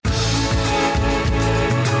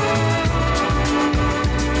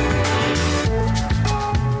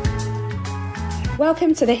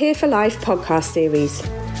Welcome to the Here for Life podcast series.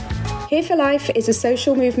 Here for Life is a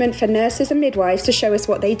social movement for nurses and midwives to show us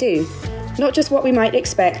what they do, not just what we might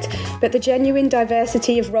expect, but the genuine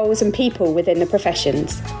diversity of roles and people within the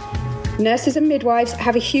professions. Nurses and midwives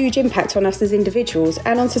have a huge impact on us as individuals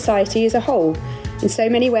and on society as a whole. In so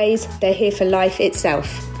many ways, they're here for life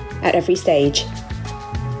itself, at every stage.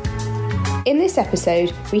 In this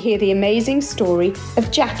episode, we hear the amazing story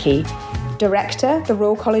of Jaki, Director, the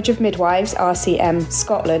Royal College of Midwives, RCN,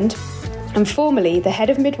 Scotland, and formerly the Head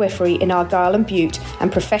of Midwifery in Argyll and Bute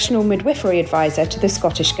and Professional Midwifery Advisor to the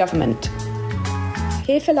Scottish Government.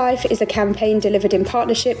 Here for Life is a campaign delivered in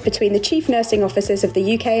partnership between the Chief Nursing Officers of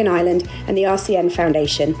the UK and Ireland and the RCN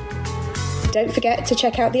Foundation. Don't forget to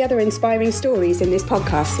check out the other inspiring stories in this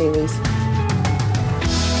podcast series.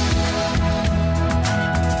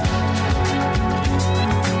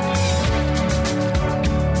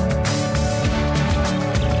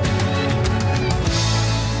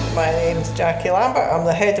 My name's Jaki Lambert. I'm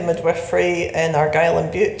the Head of Midwifery in Argyll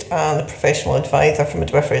and Bute and the Professional Advisor for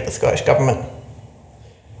Midwifery at the Scottish Government.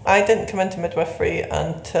 I didn't come into midwifery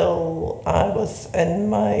until I was in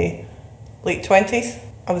my late 20s.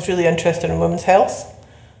 I was really interested in women's health,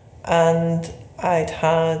 and I'd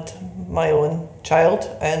had my own child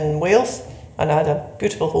in Wales and I had a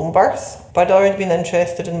beautiful home birth. But I'd already been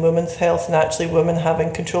interested in women's health and actually women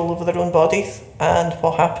having control over their own bodies and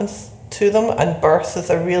what happens to them, and birth is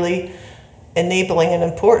a really enabling and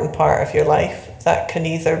important part of your life that can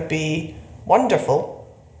either be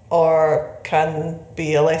wonderful or can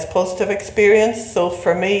be a less positive experience. So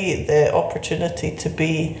for me, the opportunity to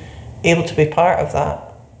be able to be part of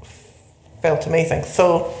that felt amazing.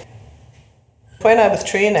 So when I was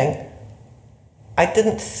training, I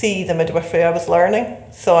didn't see the midwifery I was learning.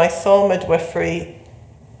 So I saw midwifery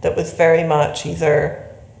that was very much either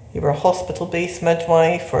you were a hospital-based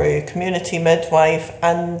midwife or a community midwife,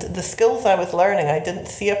 and the skills I was learning, I didn't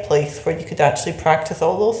see a place where you could actually practice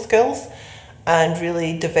all those skills and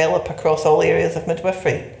really develop across all areas of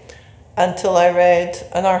midwifery, until I read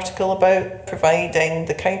an article about providing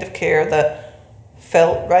the kind of care that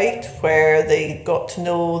felt right, where they got to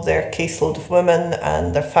know their caseload of women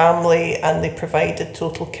and their family, and they provided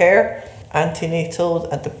total care,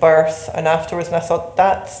 antenatal, at the birth and afterwards, and I thought,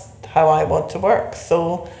 that's how I want to work.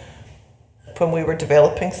 So when we were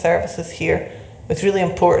developing services here, it was really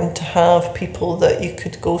important to have people that you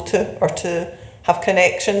could go to, or to have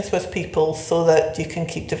connections with people so that you can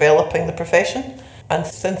keep developing the profession. And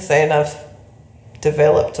since then I've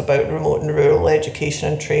developed about remote and rural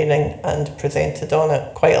education and training and presented on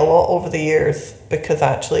it quite a lot over the years, because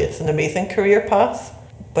actually it's an amazing career path,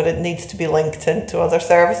 but it needs to be linked into other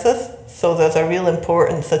services. So there's a real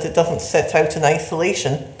importance that it doesn't sit out in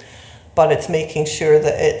isolation, but it's making sure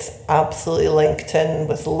that it's absolutely linked in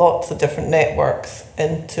with lots of different networks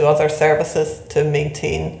into other services to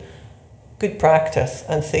maintain good practice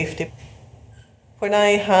and safety. When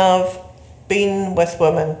I have been with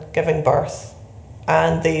women giving birth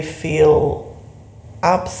and they feel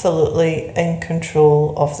absolutely in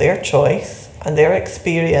control of their choice and their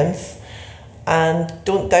experience and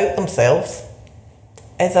don't doubt themselves,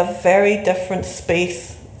 is a very different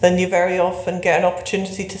space than you very often get an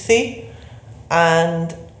opportunity to see.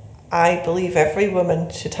 And I believe every woman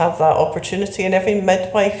should have that opportunity, and every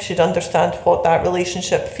midwife should understand what that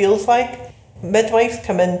relationship feels like. Midwives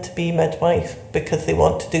come in to be midwives because they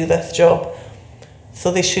want to do this job. So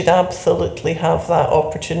they should absolutely have that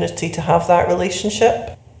opportunity to have that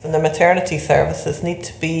relationship. And the maternity services need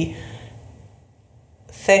to be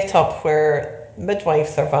set up where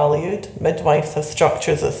midwives are valued, midwives have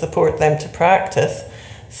structures that support them to practice,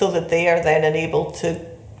 so that they are then enabled to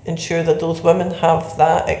ensure that those women have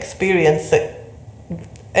that experience that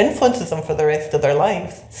influences them for the rest of their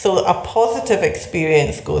lives. So a positive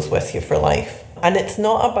experience goes with you for life. And it's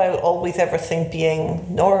not about always everything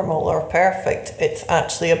being normal or perfect. It's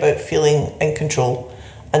actually about feeling in control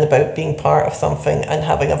and about being part of something and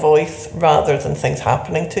having a voice rather than things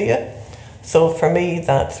happening to you. So for me,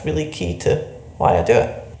 that's really key to why I do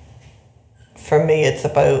it. For me, it's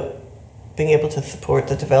about being able to support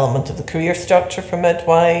the development of the career structure for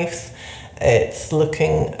midwives. It's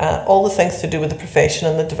looking at all the things to do with the profession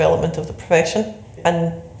and the development of the profession,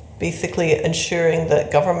 and basically ensuring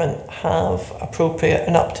that government have appropriate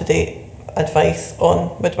and up-to-date advice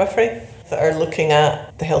on midwifery that are looking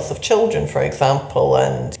at the health of children, for example,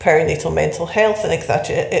 and perinatal mental health and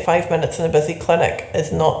etc. 5 minutes in a busy clinic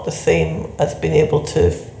is not the same as being able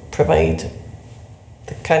to provide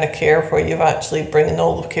the kind of care where you're actually bringing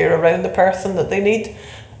all the care around the person that they need,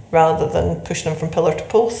 rather than pushing them from pillar to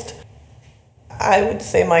post. I would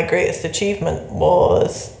say my greatest achievement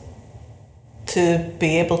was to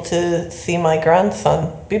be able to see my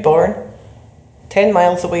grandson be born 10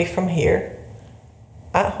 miles away from here,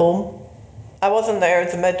 at home. I wasn't there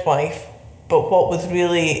as a midwife, but what was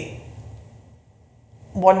really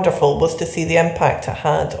wonderful was to see the impact it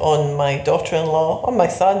had on my daughter-in-law, on my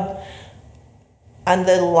son, and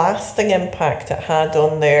the lasting impact it had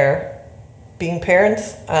on their being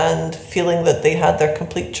parents and feeling that they had their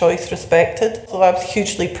complete choice respected. So I was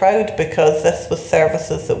hugely proud because this was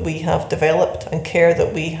services that we have developed and care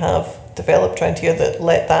that we have developed around here that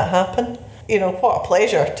let that happen. You know, what a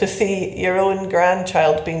pleasure to see your own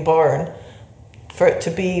grandchild being born, for it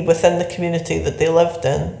to be within the community that they lived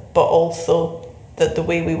in, but also that the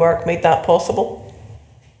way we work made that possible.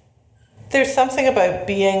 There's something about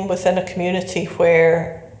being within a community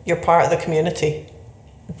where you're part of the community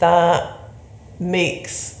that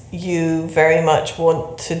makes you very much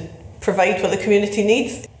want to provide what the community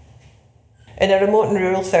needs. In a remote and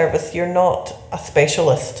rural service, you're not a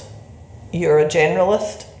specialist, you're a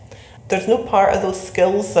generalist. There's no part of those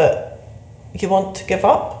skills that you want to give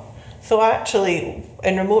up. So actually,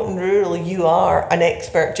 in remote and rural, you are an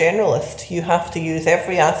expert generalist. You have to use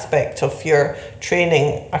every aspect of your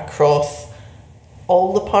training across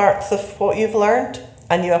all the parts of what you've learned,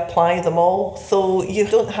 and you apply them all. So you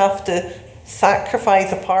don't have to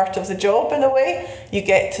sacrifice a part of the job in a way. You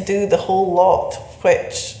get to do the whole lot,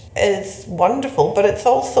 which is wonderful, but it's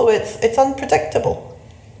also it's unpredictable,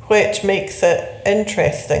 which makes it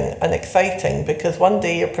interesting and exciting, because one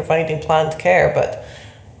day you're providing planned care, but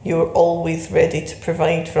you're always ready to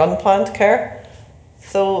provide for unplanned care.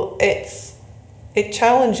 So it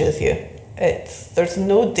challenges you. There's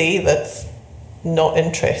no day that's not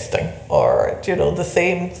interesting or the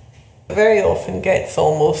same. It very often gets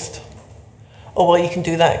almost, oh well, you can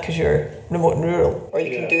do that because you're remote and rural, or you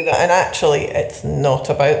can do that, and actually it's not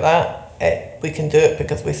about that. We can do it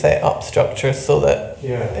because we set up structures so that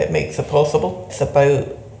it makes it possible. It's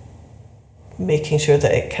about making sure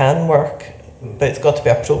that it can work, but it's got to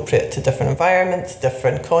be appropriate to different environments,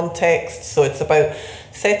 different contexts. So it's about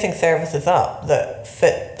setting services up that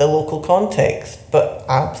fit the local context, but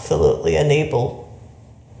absolutely enable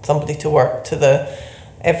somebody to work to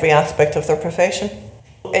every aspect of their profession.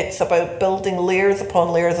 It's about building layers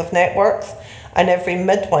upon layers of networks, and every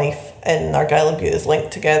midwife in Argyll and Bute is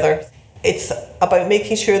linked together. It's about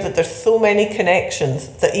making sure that there's so many connections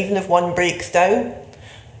that even if one breaks down,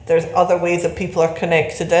 there's other ways that people are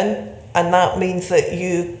connected in, and that means that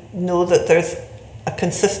you know that there's a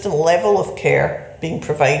consistent level of care being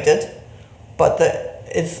provided, but that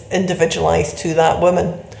is individualised to that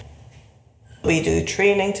woman. We do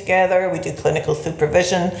training together, we do clinical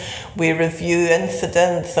supervision, we review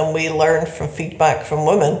incidents, and we learn from feedback from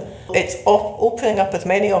women. It's opening up as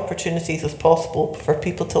many opportunities as possible for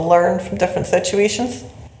people to learn from different situations.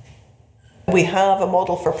 We have a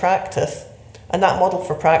model for practice, and that model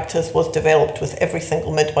for practice was developed with every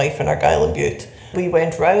single midwife in Argyll and Bute. We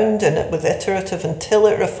went round and it was iterative until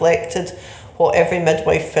it reflected what every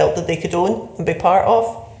midwife felt that they could own and be part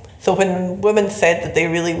of. So when women said that they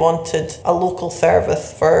really wanted a local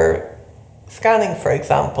service for scanning, for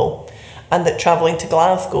example, and that travelling to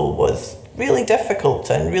Glasgow was really difficult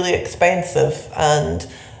and really expensive and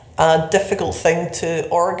a difficult thing to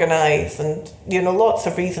organise, and lots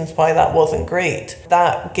of reasons why that wasn't great,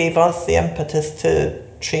 that gave us the impetus to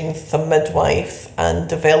train some midwives and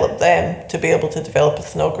develop them to be able to develop a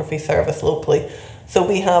sonography service locally. So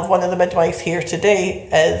we have one of the midwives here today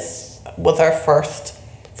was our first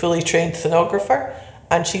fully trained sonographer,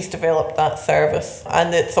 and she's developed that service,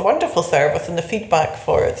 and it's a wonderful service, and the feedback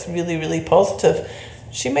for it's really, really positive.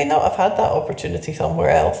 She may not have had that opportunity somewhere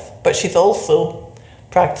else, but she's also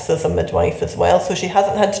practiced as a midwife as well, so she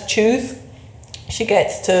hasn't had to choose. She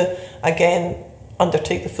gets to again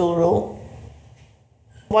undertake the full role.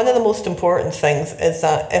 One of the most important things is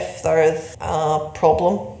that if there is a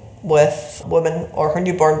problem with a woman or her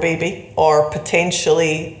newborn baby, or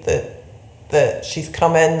potentially that she's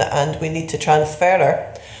come in and we need to transfer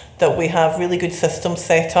her, that we have really good systems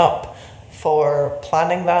set up for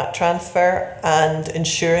planning that transfer and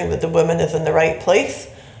ensuring that the woman is in the right place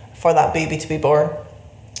for that baby to be born.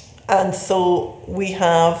 And so we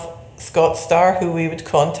have Scott Starr, who we would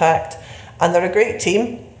contact, and they're a great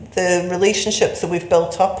team. The relationships that we've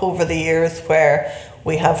built up over the years, where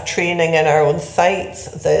we have training in our own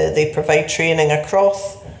sites, they provide training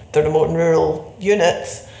across the remote and rural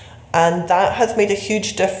units, and that has made a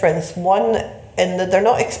huge difference. One, in that they're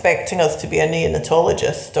not expecting us to be a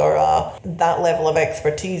neonatologist or that level of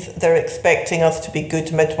expertise. They're expecting us to be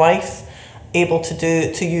good midwives, able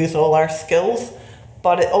to use all our skills,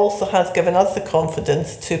 but it also has given us the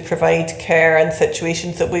confidence to provide care in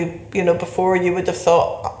situations that we, before you would have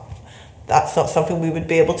thought that's not something we would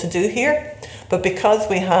be able to do here. But because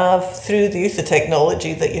we have, through the use of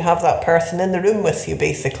technology, that you have that person in the room with you,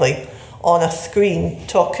 basically, on a screen,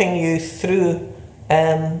 talking you through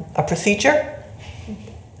a procedure,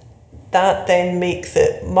 that then makes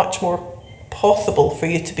it much more possible for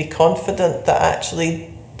you to be confident that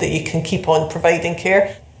you can keep on providing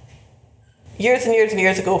care. Years and years and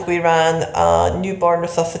years ago, we ran a newborn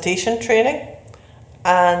resuscitation training,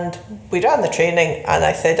 and we ran the training, and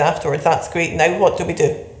I said afterwards, that's great, now what do we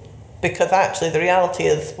do? Because actually the reality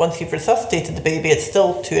is, once you've resuscitated the baby, it's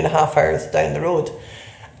still 2.5 hours down the road.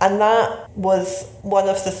 And that was one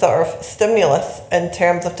of the sort of stimulus in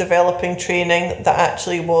terms of developing training that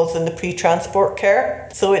actually was in the pre-transport care.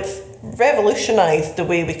 So it's revolutionised the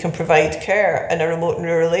way we can provide care in a remote and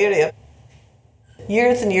rural area.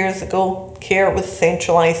 Years and years ago, care was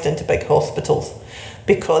centralised into big hospitals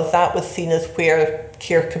because that was seen as where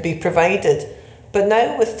care could be provided. But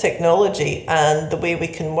now with technology and the way we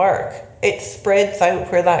can work, it spreads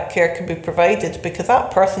out where that care can be provided because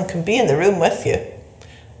that person can be in the room with you.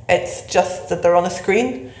 It's just that they're on a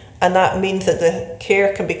screen, and that means that the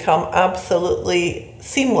care can become absolutely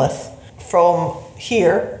seamless from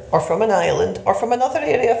here or from an island or from another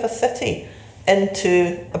area of a city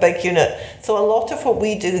into a big unit. So a lot of what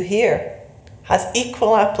we do here has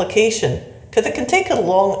equal application because it can take as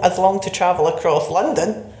long to travel across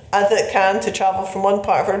London as it can to travel from one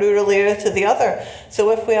part of a rural area to the other.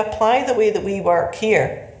 So if we apply the way that we work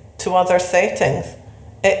here to other settings,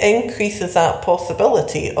 it increases that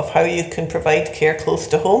possibility of how you can provide care close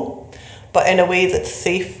to home, but in a way that's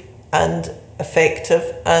safe and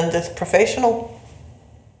effective and is professional.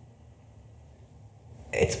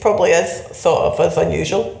 It probably is sort of as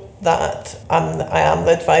unusual that I am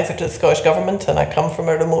the advisor to the Scottish Government and I come from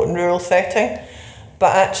a remote and rural setting.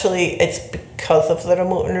 But actually, it's because of the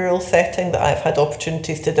remote and rural setting that I've had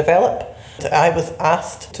opportunities to develop. I was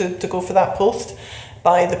asked to go for that post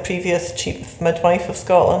by the previous Chief Midwife of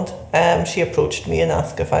Scotland. She approached me and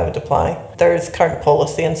asked if I would apply. There's current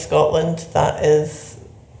policy in Scotland that is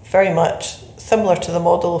very much similar to the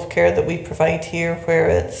model of care that we provide here, where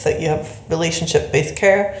it's that you have relationship-based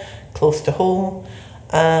care close to home,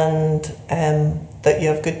 and that you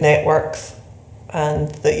have good networks, and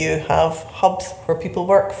that you have hubs where people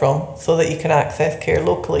work from so that you can access care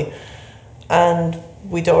locally. And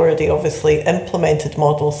we'd already obviously implemented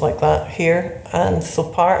models like that here, and so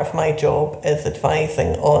part of my job is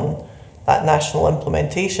advising on that national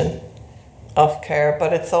implementation of care,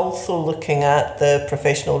 but it's also looking at the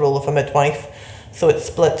professional role of a midwife, so it's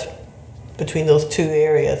split between those two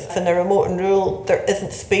areas. In a remote and rural, there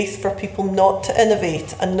isn't space for people not to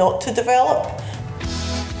innovate and not to develop.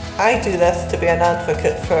 I do this to be an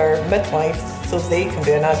advocate for midwives so they can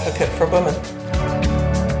be an advocate for women.